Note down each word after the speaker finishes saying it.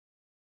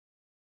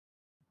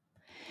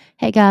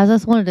Hey guys, I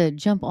just wanted to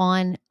jump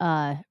on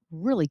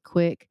really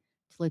quick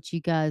to let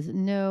you guys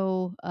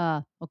know.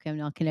 Okay, I'm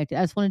not connected.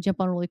 I just want to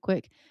jump on really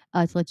quick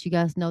to let you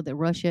guys know that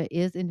Russia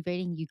is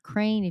invading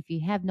Ukraine. If you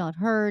have not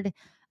heard,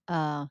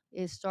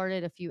 it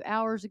started a few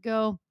hours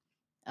ago.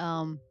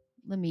 Um,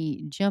 Let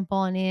me jump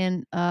on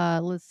in.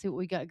 Let's see what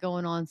we got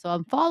going on. So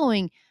I'm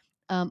following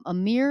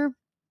Amir.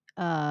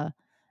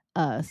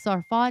 Uh,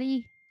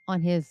 Sarfati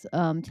on his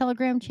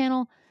Telegram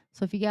channel.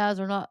 So if you guys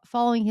are not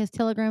following his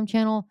Telegram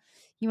channel,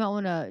 you might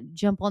want to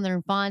jump on there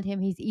and find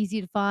him. He's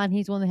easy to find.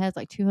 He's one that has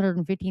like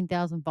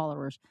 215,000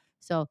 followers.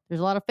 So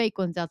there's a lot of fake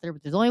ones out there,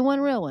 but there's only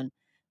one real one.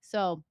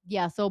 So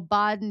yeah, so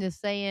Biden is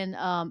saying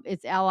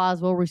its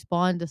allies will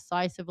respond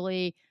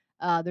decisively.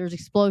 There's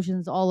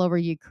explosions all over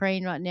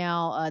Ukraine right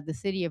now. The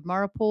city of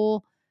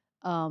Mariupol,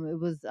 it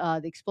was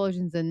the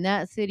explosions in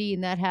that city,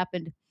 and that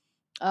happened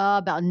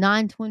about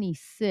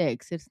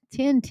 9:26. It's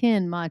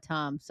 10:10 my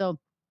time. So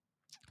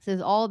it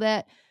says all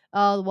that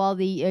while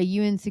the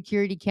UN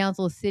Security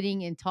Council is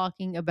sitting and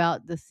talking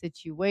about the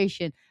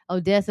situation.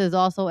 Odessa is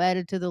also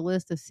added to the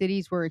list of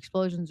cities where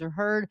explosions are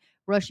heard.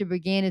 Russia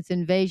began its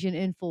invasion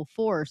in full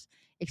force.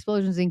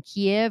 Explosions in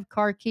Kiev,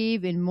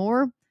 Kharkiv, and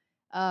more.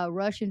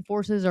 Russian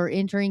forces are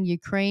entering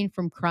Ukraine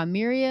from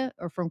Crimea.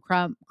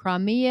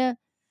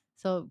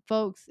 So,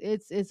 folks,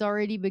 it's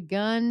already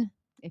begun.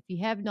 If you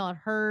have not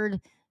heard,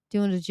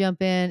 doing to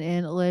jump in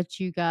and let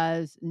you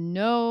guys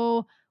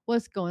know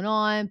what's going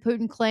on.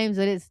 Putin claims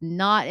that it's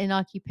not an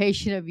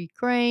occupation of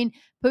Ukraine.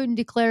 Putin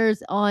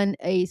declares on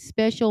a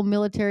special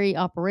military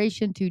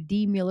operation to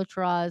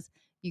demilitarize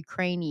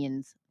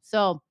Ukrainians.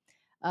 So,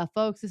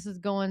 folks, this is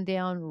going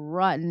down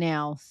right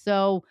now.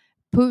 So,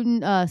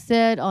 Putin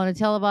said on a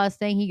televised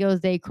thing, he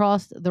goes, they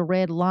crossed the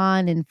red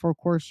line. And for, of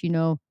course, if you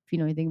know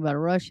anything about a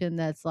Russian,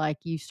 that's like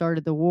you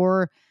started the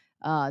war.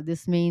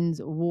 This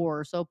means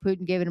war. So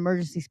Putin gave an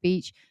emergency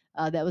speech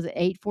that was at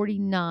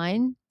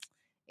 8:49,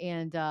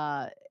 and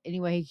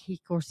anyway,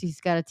 of course,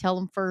 he's got to tell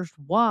them first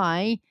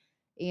why.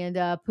 And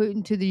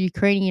Putin to the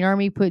Ukrainian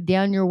army, put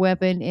down your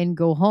weapon and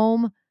go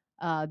home.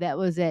 That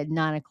was at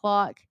 9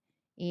 o'clock.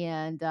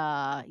 And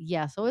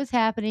yeah, so it's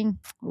happening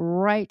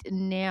right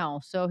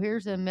now. So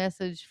here's a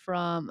message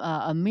from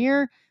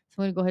Amir. So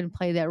I'm going to go ahead and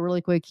play that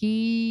really quick.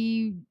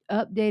 He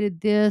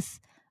updated this.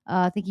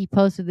 I think he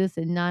posted this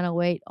at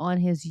 9:08 on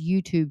his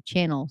YouTube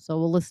channel. So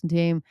we'll listen to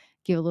him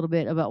give a little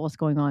bit about what's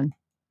going on.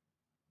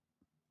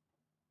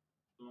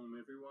 Shalom,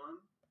 everyone.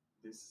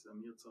 This is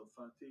Amir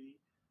Tsarfati.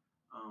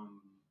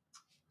 Um,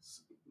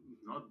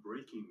 Not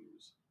breaking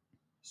news,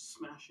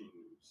 smashing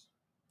news.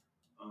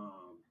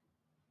 Um,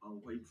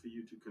 I'll wait for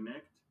you to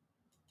connect,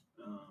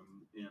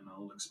 and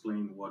I'll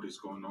explain what is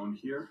going on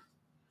here.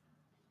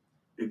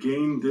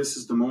 Again, this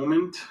is the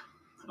moment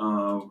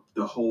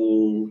the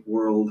whole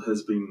world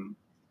has been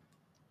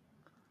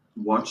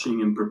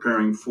watching and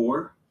preparing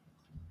for,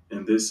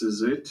 and this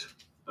is it.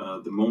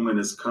 The moment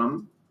has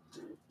come,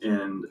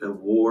 and a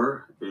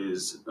war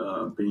is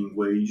being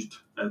waged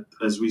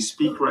as we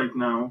speak right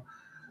now.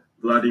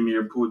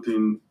 Vladimir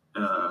Putin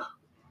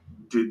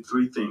did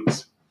three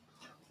things.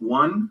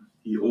 One,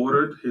 he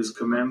ordered his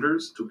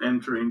commanders to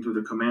enter into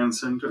the command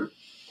center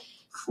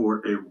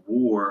for a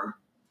war.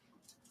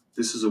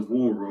 This is a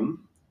war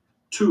room.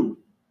 Two,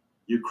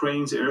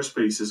 Ukraine's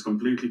airspace is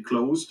completely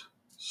closed,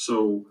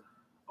 so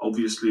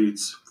obviously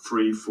it's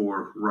free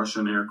for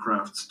Russian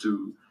aircrafts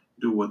to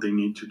do what they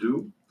need to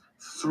do.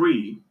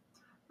 Three,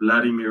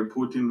 Vladimir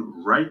Putin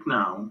right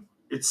now,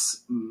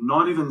 it's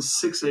not even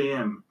 6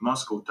 a.m.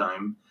 Moscow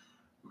time.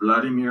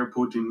 Vladimir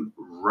Putin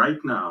right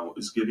now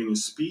is giving a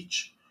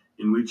speech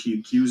in which he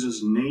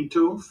accuses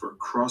NATO for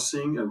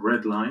crossing a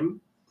red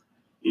line.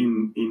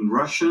 In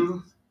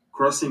Russian,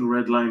 crossing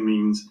red line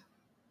means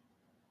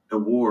a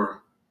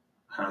war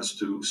has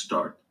to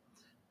start.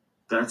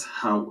 That's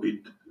how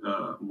it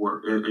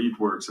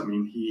works. I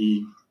mean,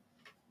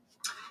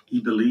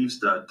 he believes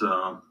that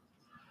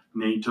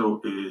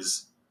NATO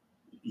is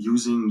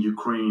using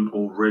Ukraine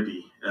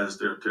already as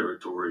their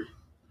territory,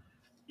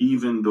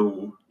 even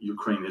though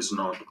Ukraine is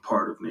not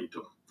part of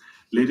NATO.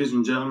 Ladies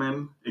and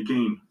gentlemen,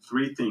 again,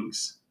 three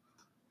things.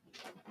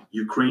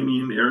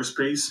 Ukrainian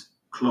airspace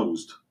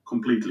closed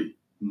completely.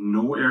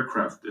 No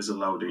aircraft is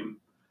allowed in.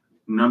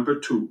 Number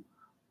two,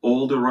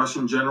 all the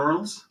Russian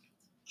generals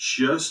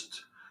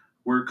just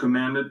were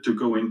commanded to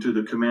go into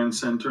the command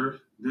center.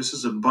 This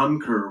is a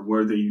bunker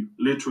where they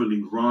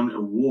literally run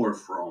a war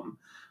from.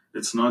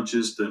 It's not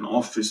just an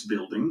office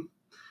building.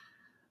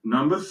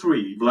 Number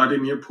three,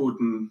 Vladimir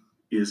Putin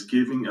is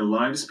giving a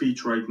live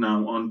speech right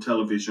now on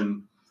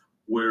television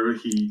where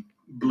he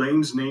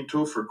blames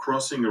NATO for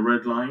crossing a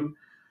red line.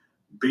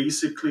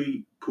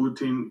 Basically,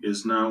 Putin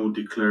is now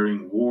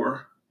declaring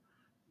war.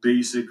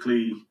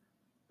 Basically,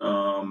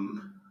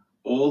 um,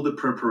 all the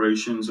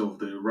preparations of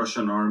the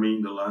Russian army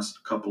in the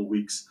last couple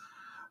weeks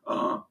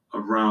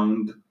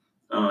around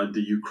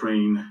the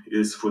Ukraine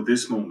is for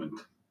this moment,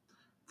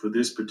 for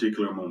this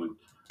particular moment.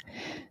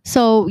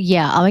 So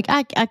yeah, like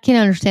I can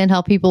understand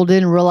how people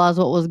didn't realize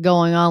what was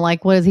going on.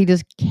 Like, what is he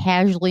just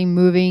casually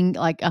moving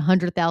like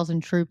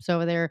 100,000 troops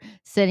over there,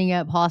 setting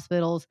up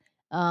hospitals?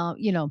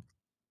 You know,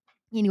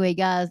 anyway,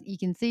 guys, you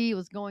can see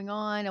what's going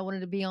on. I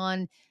wanted to be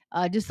on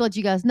just to let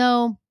you guys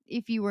know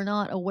if you were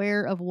not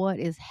aware of what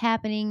is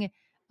happening.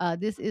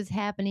 This is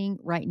happening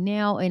right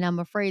now, and I'm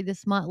afraid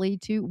this might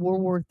lead to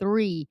World War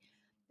III.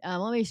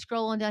 Let me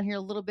scroll on down here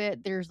a little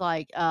bit. There's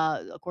like,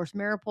 of course,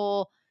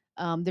 Mariupol.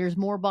 There's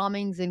more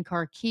bombings in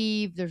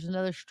Kharkiv. There's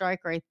another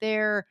strike right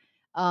there.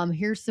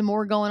 Here's some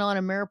more going on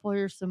in Mariupol.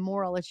 Here's some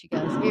more. I'll let you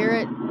guys hear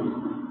it.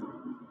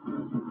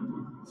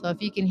 So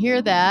if you can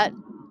hear that,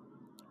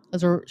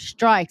 those are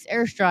strikes,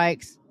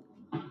 airstrikes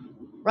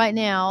right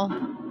now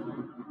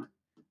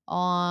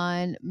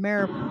on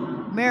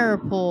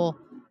Mariupol,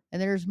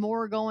 and there's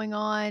more going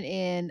on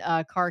in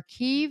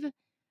Kharkiv.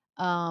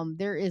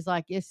 There is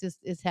like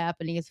it's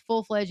happening. It's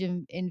full fledged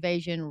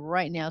invasion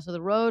right now. So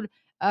the road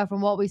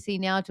from what we see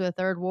now to a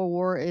third world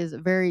war is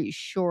very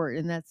short,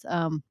 and that's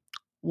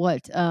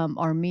what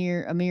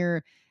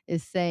Amir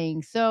is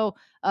saying. So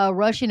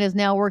Russian is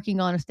now working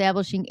on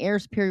establishing air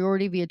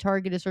superiority via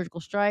targeted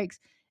surgical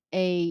strikes.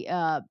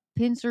 A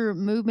pincer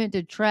movement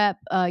to trap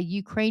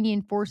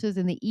Ukrainian forces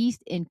in the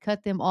east and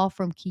cut them off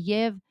from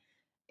Kiev.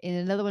 And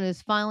another one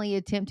is finally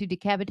attempt to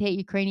decapitate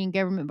Ukrainian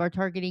government by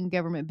targeting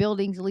government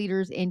buildings,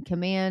 leaders, and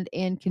command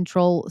and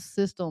control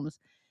systems.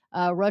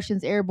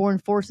 Russians' airborne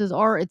forces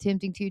are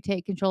attempting to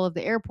take control of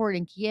the airport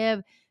in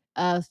Kiev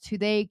so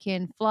they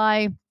can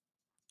fly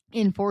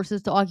in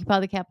forces to occupy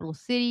the capital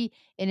city.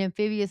 An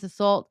amphibious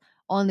assault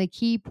on the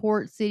key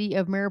port city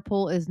of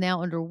Mariupol is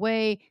now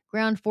underway.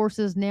 Ground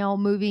forces now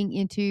moving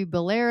into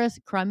Belarus,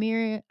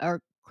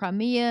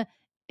 Crimea,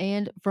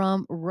 and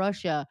from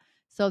Russia.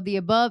 So the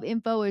above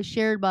info is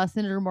shared by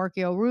Senator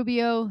Marco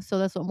Rubio. So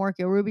that's what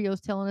Marco Rubio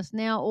is telling us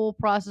now. Oil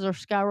prices are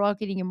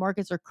skyrocketing and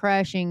markets are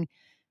crashing.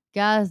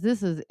 Guys,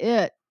 this is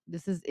it.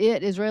 This is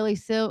it.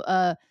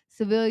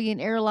 Civilian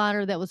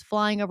airliner that was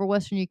flying over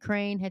Western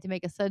Ukraine had to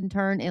make a sudden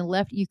turn and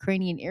left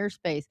Ukrainian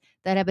airspace.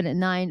 That happened at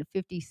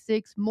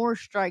 9:56. More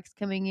strikes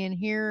coming in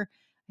here.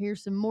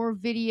 Here's some more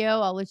video.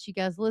 I'll let you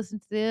guys listen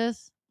to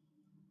this.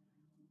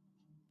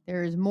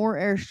 There is more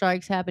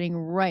airstrikes happening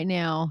right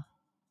now.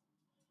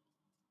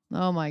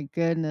 Oh my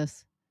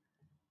goodness.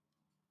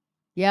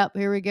 Yep,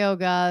 here we go,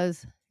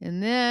 guys.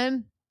 And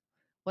then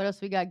what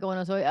else we got going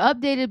on? So, an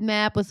updated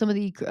map with some of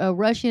the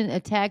Russian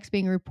attacks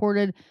being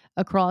reported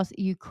across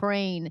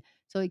Ukraine.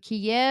 So,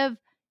 Kiev,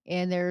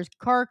 and there's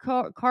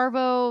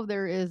Karvo,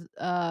 there is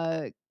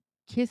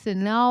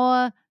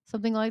Kisinawa,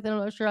 something like that. I'm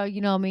not sure how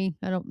you know me.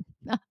 I don't.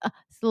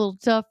 It's a little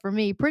tough for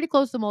me. Pretty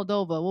close to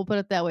Moldova. We'll put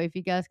it that way. If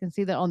you guys can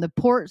see that on the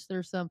ports,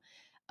 there's some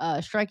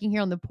striking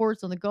here on the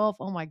ports on the Gulf.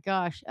 Oh my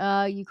gosh.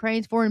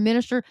 Ukraine's foreign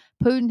minister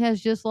Putin has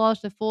just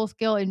launched a full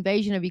scale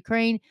invasion of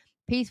Ukraine.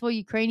 Peaceful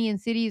Ukrainian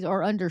cities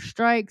are under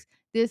strikes.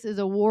 This is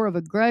a war of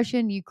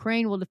aggression.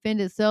 Ukraine will defend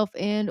itself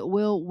and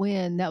will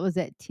win. That was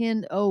at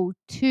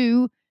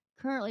 10:02.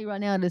 Currently,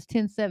 right now, it is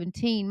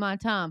 10:17 my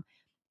time.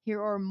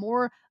 Here are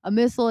more a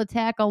missile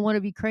attack on one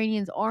of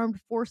Ukrainians' armed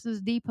forces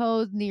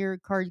depots near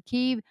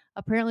Kharkiv.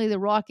 Apparently, the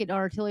rocket and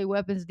artillery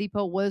weapons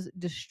depot was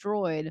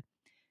destroyed.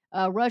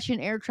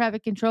 Russian air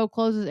traffic control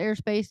closes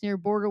airspace near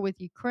border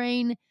with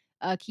Ukraine.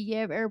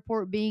 Kiev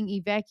airport being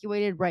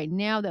evacuated right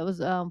now. That was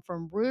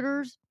from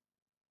Reuters.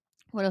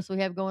 What else do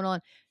we have going on?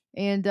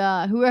 And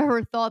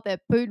whoever thought that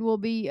Putin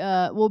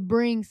will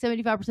bring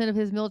 75% of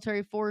his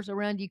military force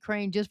around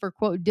Ukraine just for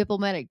quote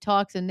diplomatic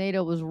talks in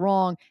NATO was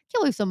wrong.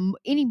 Can't believe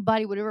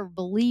anybody would ever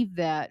believe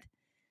that.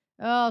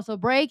 Oh, so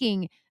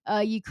breaking.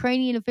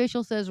 Ukrainian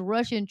official says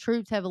Russian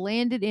troops have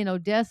landed in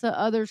Odessa,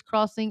 others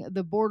crossing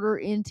the border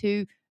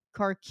into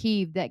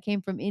Kharkiv. That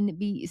came from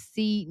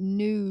NBC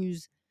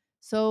News.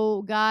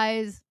 So,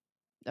 guys,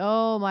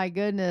 oh my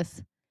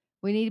goodness.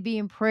 We need to be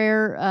in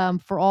prayer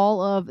for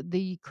all of the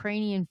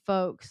Ukrainian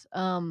folks.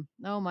 Oh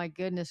my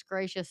goodness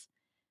gracious.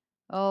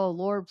 Oh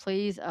Lord,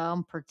 please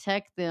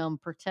protect them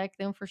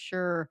for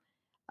sure.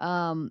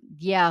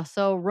 Yeah,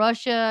 so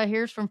Russia,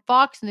 here's from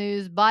Fox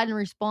News. Biden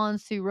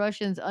responds to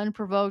Russians'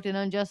 unprovoked and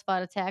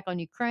unjustified attack on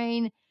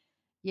Ukraine.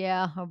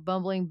 Yeah, a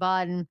bumbling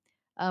Biden.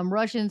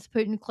 Russians,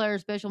 Putin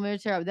declares special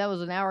military. That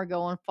was an hour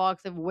ago on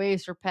Fox. They've way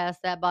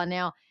surpassed that by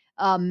now.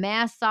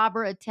 Mass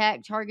cyber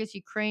attack targets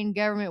Ukraine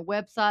government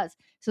websites.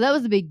 So that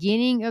was the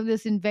beginning of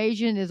this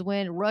invasion. Is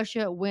when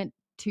Russia went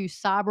to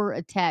cyber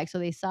attack. So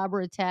they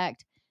cyber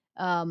attacked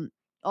um,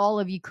 all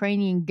of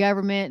Ukrainian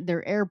government,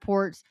 their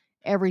airports,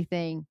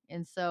 everything.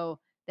 And so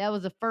that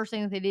was the first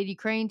thing that they did.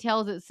 Ukraine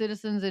tells its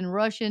citizens in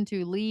Russian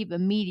to leave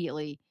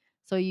immediately.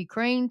 So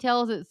Ukraine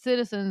tells its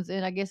citizens,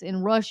 and I guess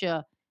in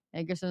Russia,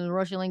 I guess in the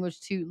Russian language,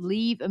 to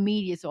leave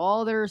immediate. So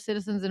all their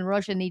citizens in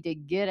Russia need to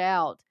get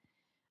out.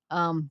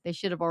 They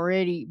should have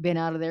already been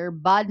out of there.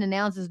 Biden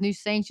announces new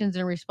sanctions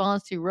in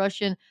response to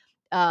Russian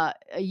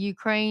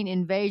Ukraine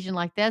invasion.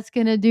 Like that's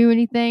going to do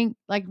anything?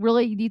 Like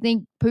really? Do you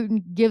think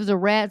Putin gives a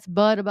rat's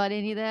butt about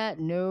any of that?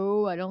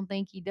 No, I don't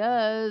think he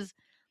does.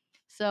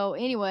 So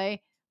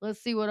anyway,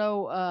 let's see what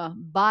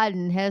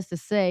Biden has to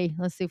say.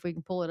 Let's see if we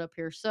can pull it up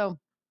here. So,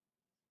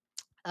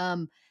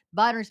 um,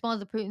 Biden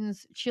responds to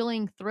Putin's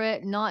chilling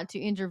threat not to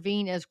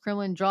intervene as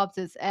Kremlin drops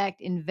its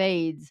act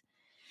invades.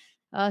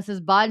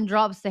 Says Biden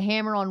drops the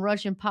hammer on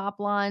Russian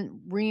pipeline,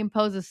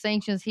 reimposes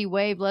sanctions he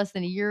waived less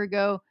than a year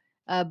ago.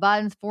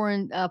 Biden's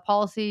foreign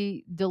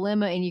policy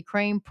dilemma in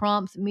Ukraine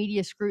prompts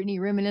media scrutiny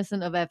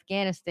reminiscent of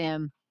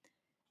Afghanistan.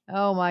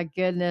 Oh my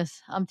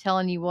goodness. I'm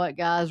telling you what,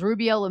 guys.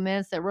 Rubio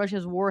laments that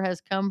Russia's war has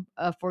come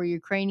for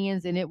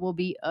Ukrainians and it will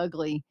be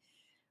ugly.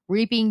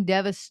 Reaping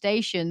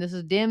devastation. This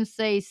is Dems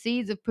say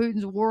seeds of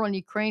Putin's war on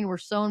Ukraine were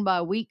sown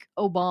by weak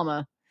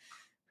Obama.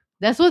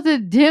 That's what the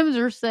Dems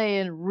are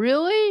saying.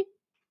 Really?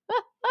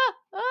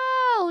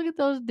 Oh, look at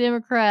those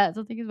Democrats.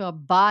 I think it's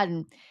about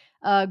Biden.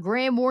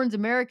 Graham warns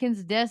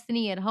Americans'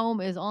 destiny at home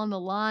is on the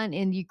line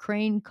in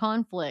Ukraine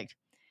conflict.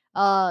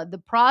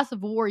 The price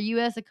of war,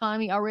 U.S.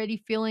 economy already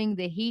feeling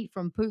the heat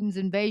from Putin's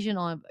invasion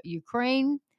of Ukraine.